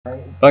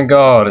Thank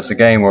God it's a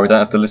game where we don't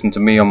have to listen to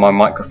me on my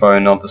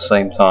microphone at the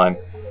same time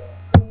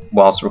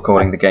whilst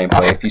recording the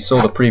gameplay. If you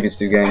saw the previous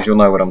two games, you'll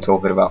know what I'm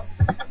talking about.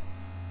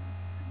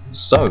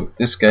 So,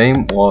 this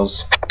game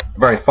was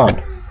very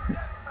fun.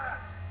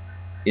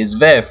 It's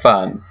very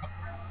fun.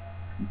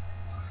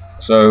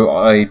 So,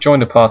 I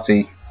joined a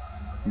party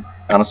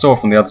and I saw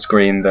from the other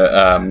screen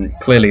that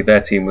clearly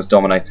their team was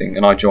dominating,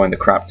 and I joined the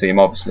crap team,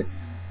 obviously.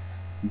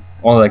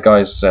 One of their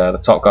guys, the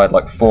top guy, had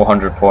like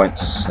 400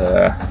 points.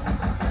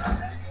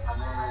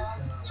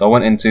 So I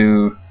went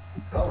into...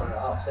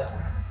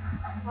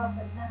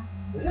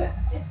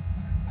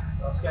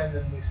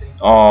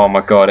 Oh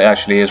my god, it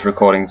actually is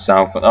recording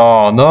sound.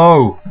 Oh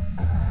no!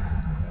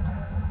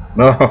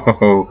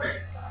 No!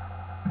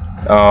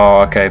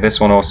 Oh, okay, this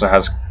one also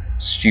has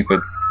stupid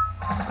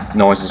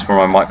noises from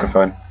my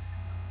microphone.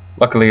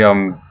 Luckily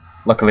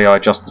I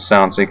adjust the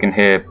sound so you can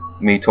hear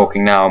me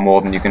talking now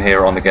more than you can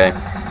hear it on the game.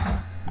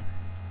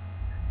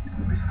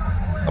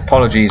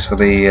 Apologies for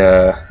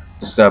the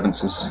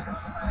disturbances.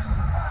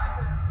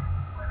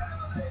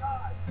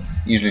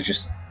 Usually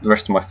just the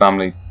rest of my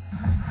family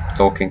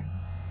talking.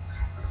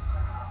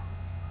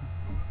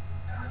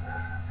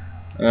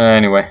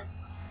 Anyway,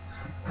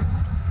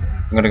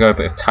 I'm gonna go a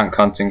bit of tank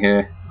hunting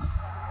here.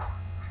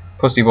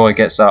 Pussy boy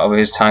gets out of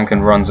his tank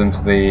and runs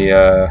into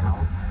the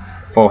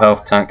full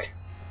health tank,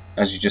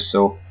 as you just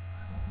saw.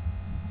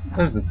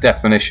 There's the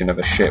definition of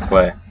a shit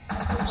player.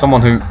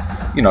 Someone who,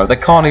 you know, they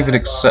can't even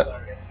accept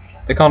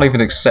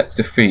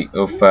defeat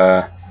of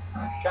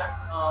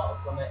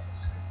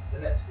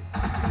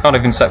can't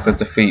even accept the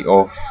defeat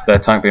of their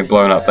tank being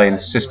blown up. They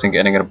insist on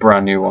getting a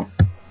brand new one.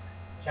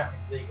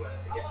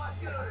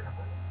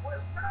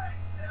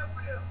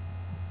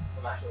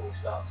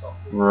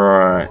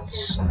 Right,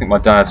 I think my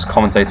dad's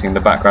commentating in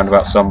the background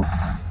about some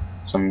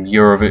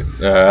Eurovision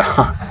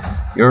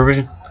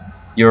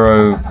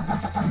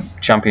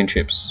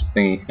Championships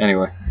thingy.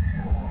 Anyway,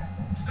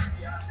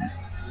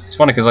 it's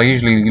funny because I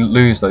usually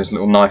lose those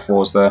little knife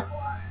wars there.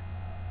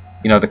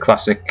 You know, the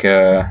classic.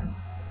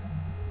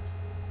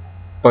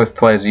 Both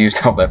players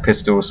used up their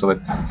pistols, so they...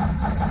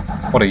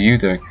 What are you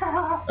doing?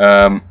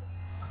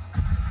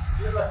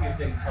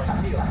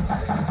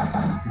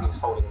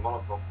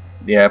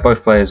 Yeah,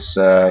 both players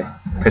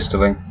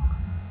pistoling.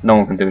 No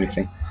one can do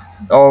anything.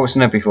 Oh, it's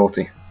an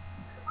MP40.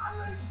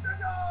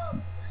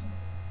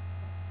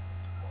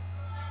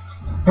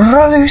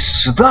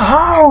 Release the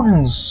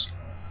hounds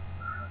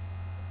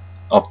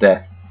of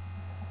death.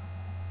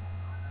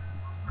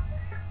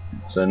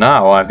 So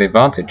now I have the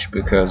advantage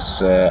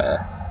because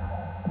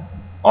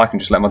I can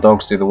just let my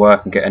dogs do the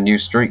work and get a new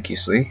streak, you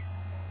see.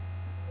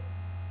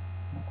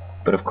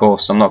 But of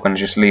course I'm not going to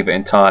just leave it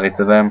entirely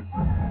to them.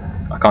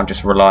 I can't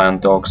just rely on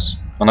dogs.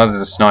 I know there's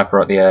a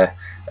sniper at the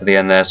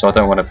end there, so I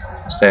don't want to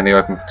stay in the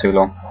open for too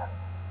long.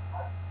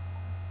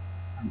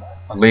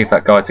 I'll leave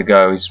that guy to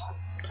go. He's...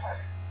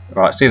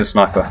 Right, see the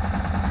sniper.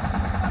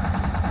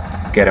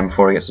 Get him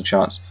before he gets a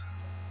chance.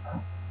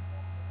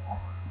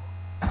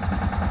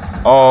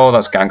 Oh,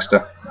 that's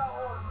gangster.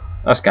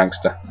 That's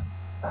gangster.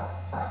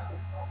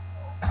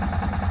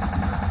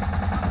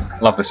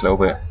 Love this little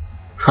bit.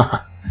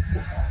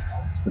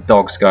 It's the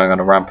dogs going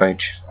on a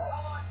rampage.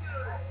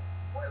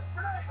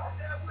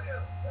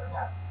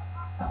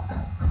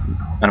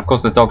 And of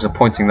course the dogs are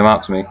pointing them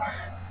out to me.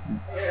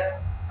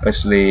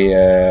 Basically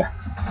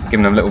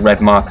giving them little red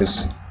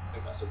markers.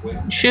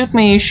 Shoot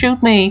me,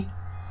 shoot me.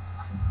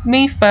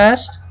 Me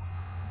first.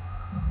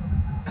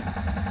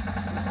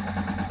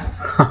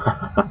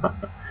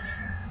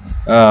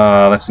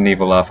 That's an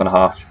evil laugh and a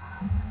half.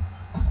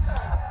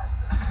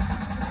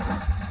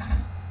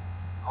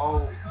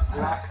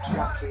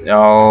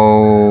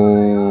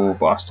 Oh,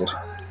 bastard.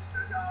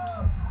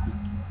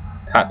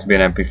 Had to be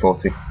an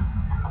MP40.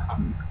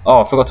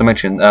 Oh, I forgot to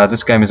mention,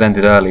 this game has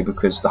ended early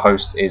because the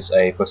host is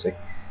a pussy.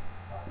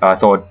 I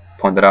thought I'd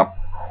point that out.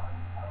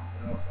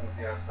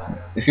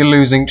 If you're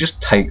losing,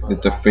 just take the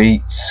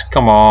defeat.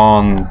 Come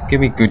on, give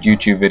me good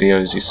YouTube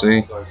videos, you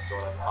see.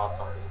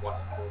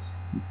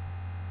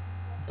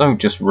 Don't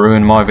just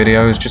ruin my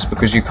videos just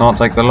because you can't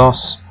take the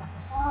loss.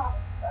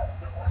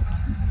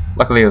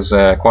 Luckily, it was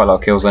quite a lot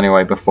of kills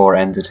anyway before it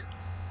ended.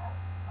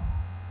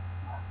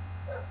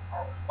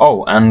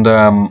 Oh, and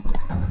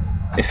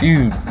if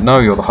you know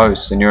you're the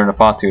host and you're in a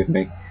party with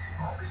me,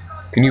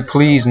 can you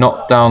please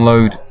not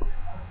download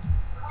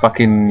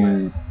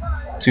fucking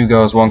 2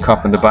 Girls 1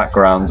 Cup in the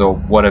background or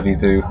whatever you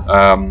do,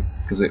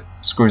 because it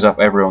screws up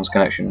everyone's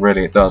connection.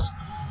 Really, it does.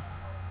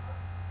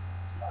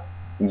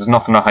 And there's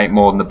nothing I hate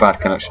more than the bad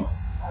connection.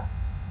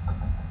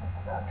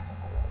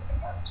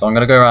 So I'm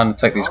going to go around and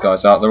take these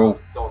guys out. They're all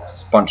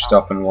bunched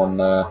up in one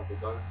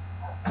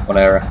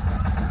area.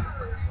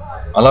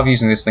 I love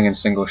using this thing in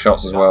single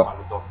shots as well,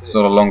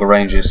 sort of longer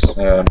ranges.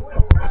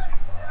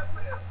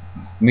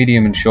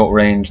 Medium and short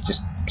range,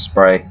 just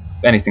spray.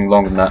 Anything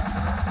longer than that.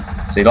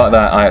 See, like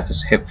that, I have to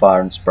hip fire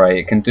and spray.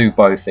 It can do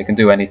both. It can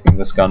do anything.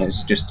 This gun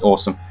is just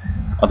awesome.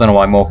 I don't know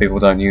why more people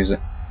don't use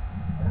it.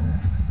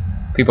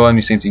 People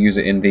only seem to use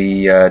it in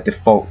the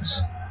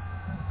default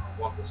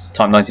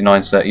Type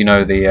 99 set. You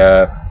know,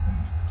 the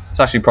It's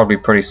actually probably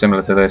pretty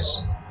similar to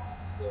this.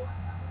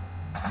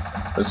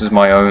 This is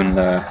my own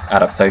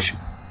adaptation.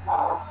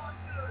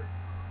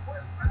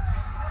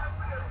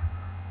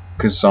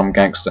 Because I'm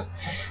gangster.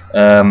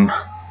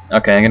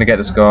 Okay, I'm gonna get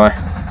this guy.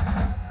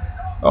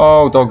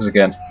 Oh, dogs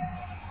again.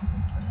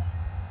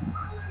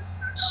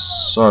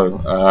 So,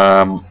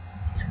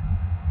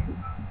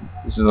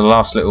 this is the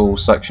last little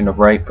section of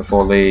rape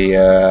before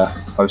the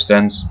host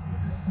ends.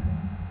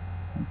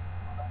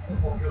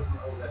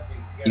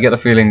 You get the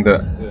feeling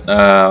that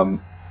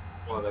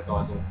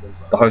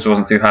the host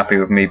wasn't too happy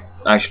with me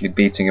actually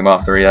beating him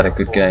after he had a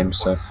good game,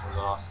 so.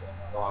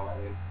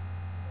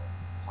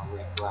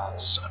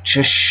 Such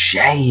a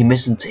shame,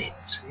 isn't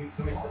it?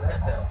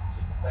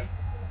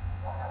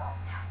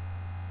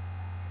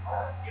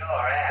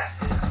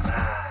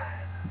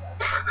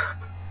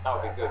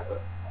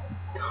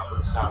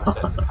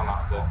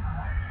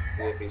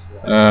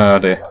 Oh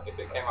dear.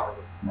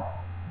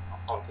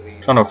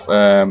 Trying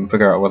to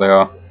figure out where they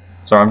are.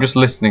 Sorry, I'm just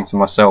listening to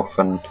myself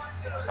and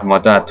my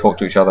dad talk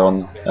to each other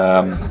on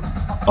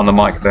the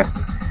mic there.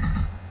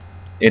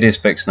 It is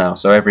fixed now,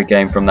 so every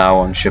game from now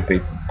on should be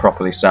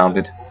properly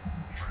sounded.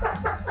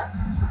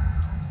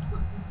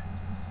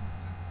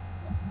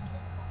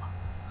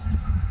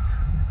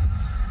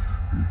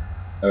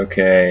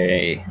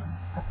 Okay.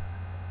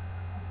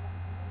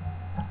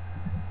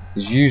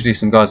 There's usually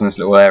some guys in this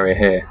little area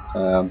here.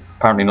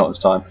 Apparently not this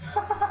time.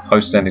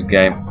 Host ended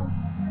game.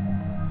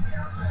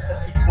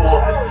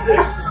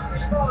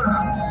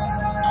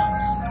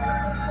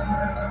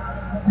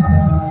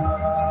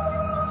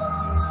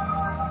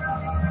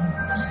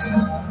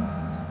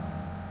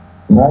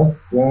 Nice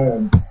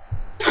game.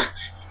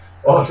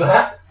 What was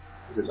that?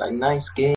 Is it like nice game?